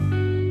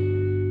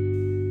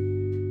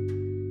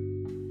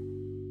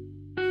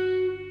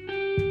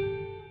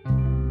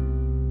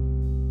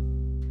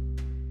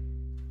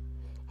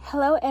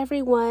Hello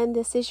everyone,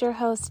 this is your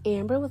host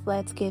Amber with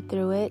Let's Get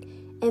Through It,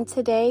 and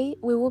today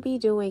we will be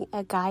doing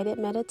a guided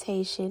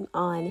meditation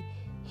on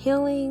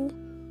healing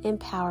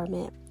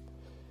empowerment.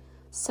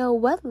 So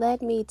what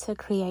led me to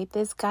create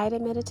this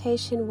guided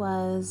meditation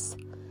was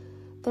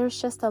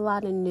there's just a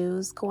lot of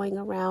news going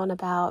around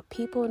about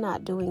people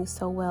not doing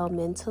so well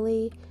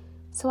mentally.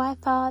 So I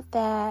thought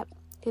that,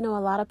 a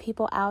lot of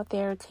people out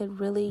there could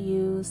really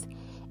use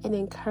an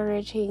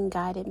encouraging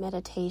guided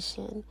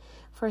meditation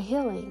for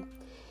healing.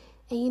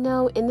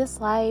 And in this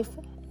life,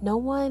 no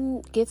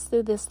one gets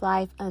through this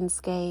life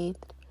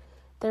unscathed.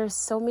 There's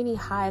so many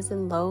highs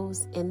and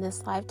lows in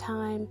this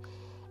lifetime,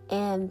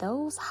 and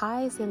those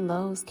highs and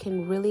lows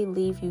can really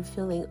leave you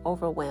feeling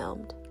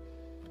overwhelmed.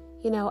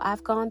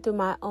 I've gone through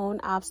my own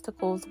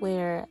obstacles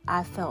where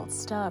I felt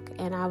stuck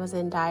and I was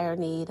in dire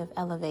need of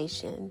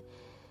elevation.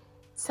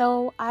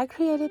 So I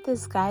created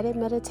this guided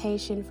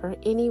meditation for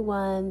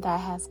anyone that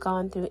has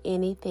gone through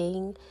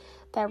anything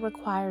that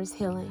requires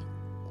healing.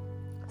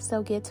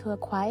 So get to a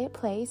quiet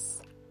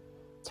place,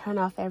 turn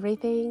off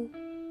everything,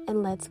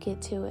 and let's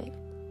get to it.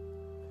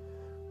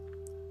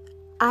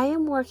 I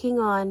am working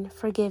on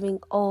forgiving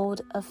old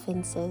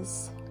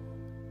offenses.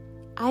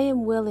 I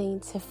am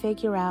willing to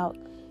figure out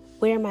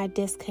where my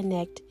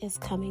disconnect is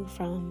coming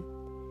from.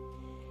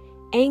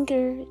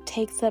 Anger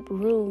takes up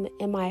room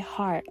in my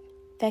heart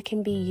that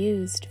can be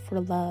used for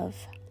love.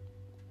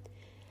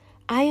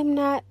 I am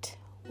not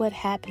what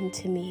happened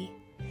to me.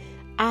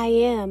 I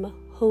am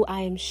who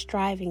I am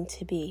striving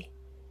to be.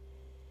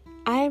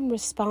 I am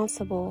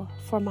responsible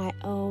for my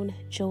own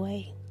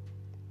joy.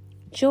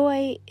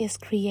 Joy is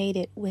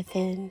created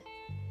within.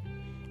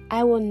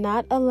 I will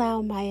not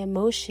allow my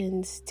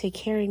emotions to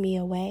carry me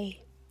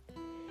away.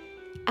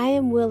 I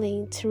am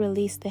willing to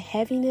release the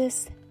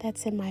heaviness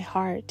that's in my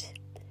heart.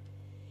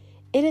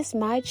 It is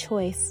my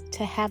choice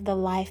to have the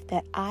life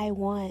that I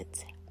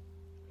want.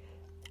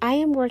 I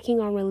am working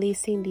on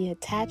releasing the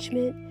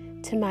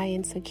attachment to my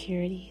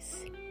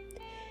insecurities.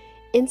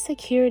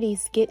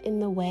 Insecurities get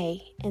in the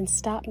way and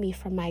stop me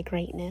from my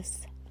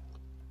greatness.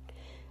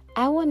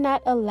 I will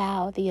not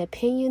allow the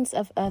opinions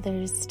of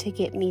others to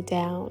get me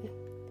down.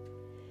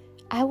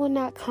 I will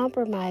not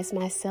compromise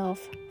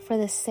myself for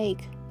the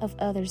sake of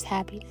others'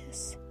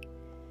 happiness.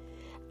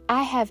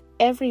 I have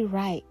every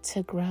right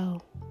to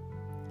grow.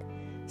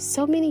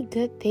 So many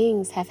good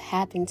things have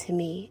happened to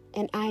me,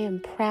 and I am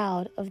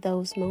proud of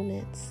those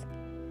moments.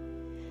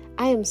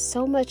 I am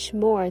so much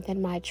more than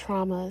my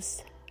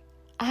traumas.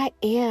 I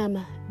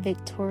am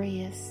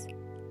victorious.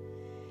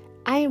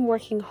 I am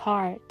working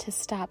hard to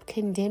stop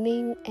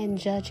condemning and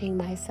judging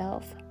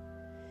myself.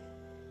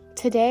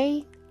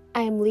 Today,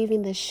 I am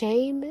leaving the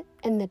shame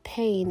and the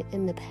pain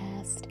in the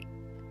past.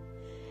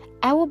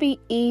 I will be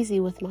easy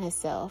with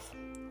myself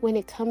when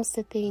it comes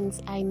to things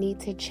I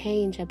need to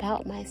change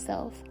about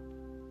myself.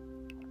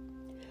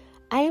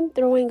 I am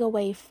throwing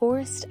away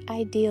forced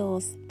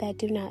ideals that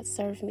do not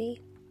serve me.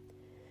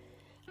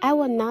 I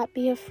will not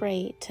be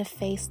afraid to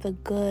face the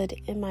good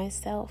in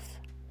myself.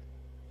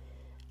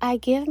 I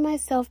give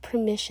myself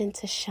permission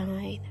to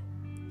shine.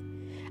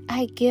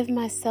 I give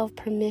myself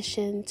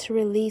permission to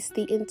release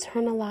the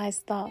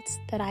internalized thoughts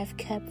that I've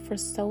kept for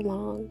so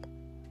long.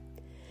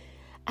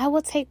 I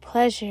will take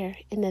pleasure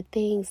in the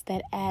things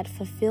that add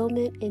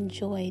fulfillment and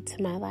joy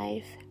to my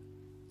life.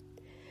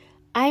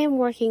 I am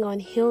working on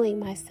healing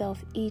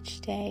myself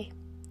each day.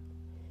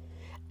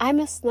 I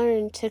must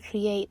learn to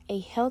create a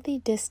healthy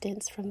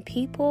distance from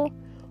people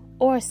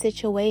or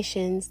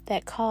situations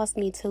that cause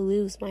me to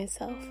lose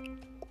myself.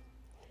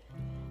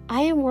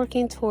 I am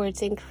working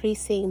towards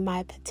increasing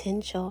my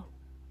potential.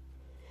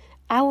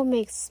 I will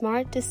make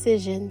smart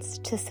decisions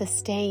to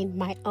sustain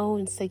my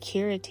own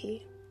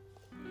security.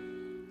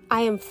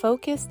 I am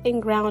focused and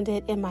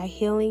grounded in my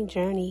healing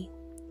journey.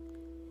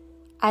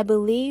 I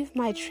believe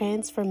my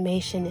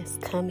transformation is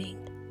coming.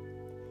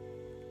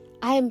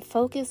 I am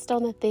focused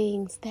on the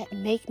things that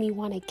make me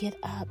want to get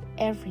up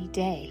every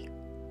day.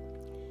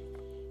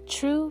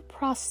 True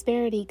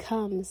prosperity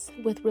comes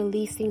with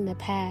releasing the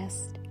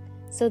past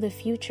so the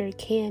future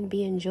can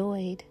be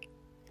enjoyed.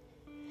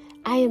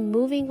 I am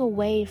moving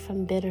away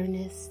from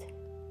bitterness.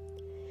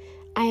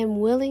 I am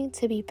willing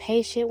to be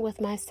patient with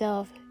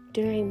myself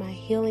during my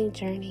healing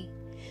journey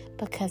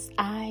because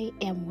I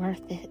am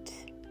worth it.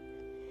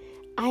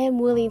 I am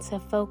willing to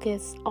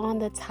focus on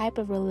the type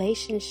of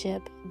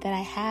relationship that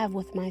I have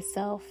with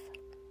myself.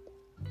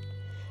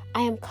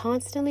 I am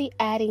constantly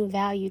adding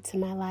value to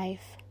my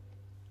life.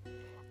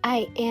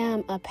 I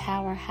am a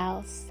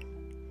powerhouse.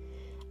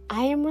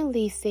 I am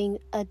releasing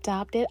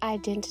adopted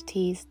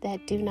identities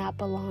that do not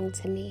belong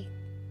to me.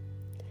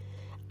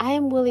 I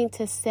am willing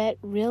to set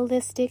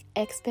realistic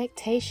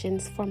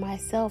expectations for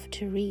myself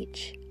to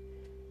reach.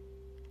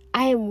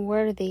 I am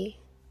worthy,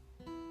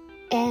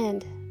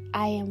 and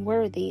I am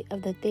worthy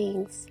of the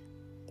things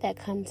that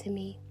come to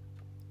me.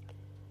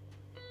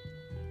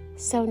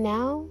 So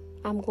now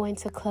I'm going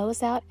to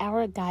close out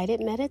our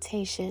guided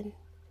meditation.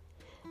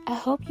 I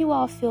hope you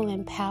all feel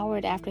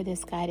empowered after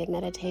this guided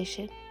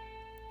meditation.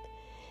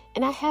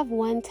 And I have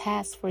one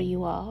task for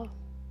you all.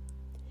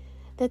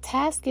 The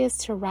task is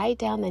to write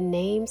down the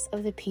names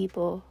of the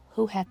people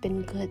who have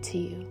been good to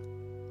you.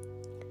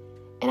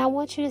 And I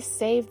want you to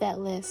save that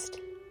list.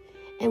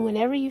 And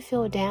whenever you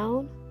feel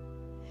down,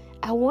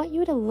 I want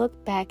you to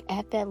look back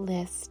at that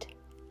list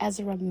as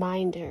a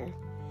reminder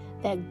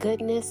that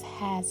goodness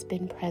has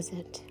been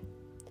present.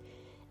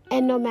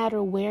 And no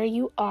matter where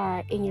you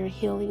are in your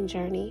healing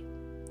journey,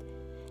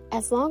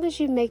 as long as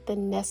you make the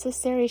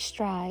necessary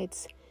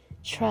strides,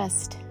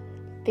 trust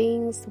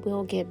things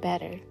will get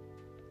better.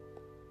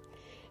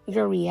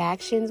 Your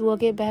reactions will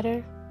get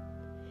better,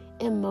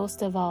 and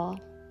most of all,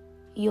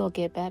 you'll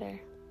get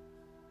better.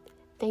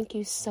 Thank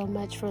you so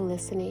much for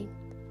listening.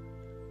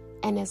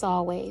 And as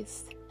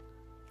always,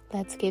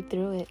 let's get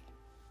through it.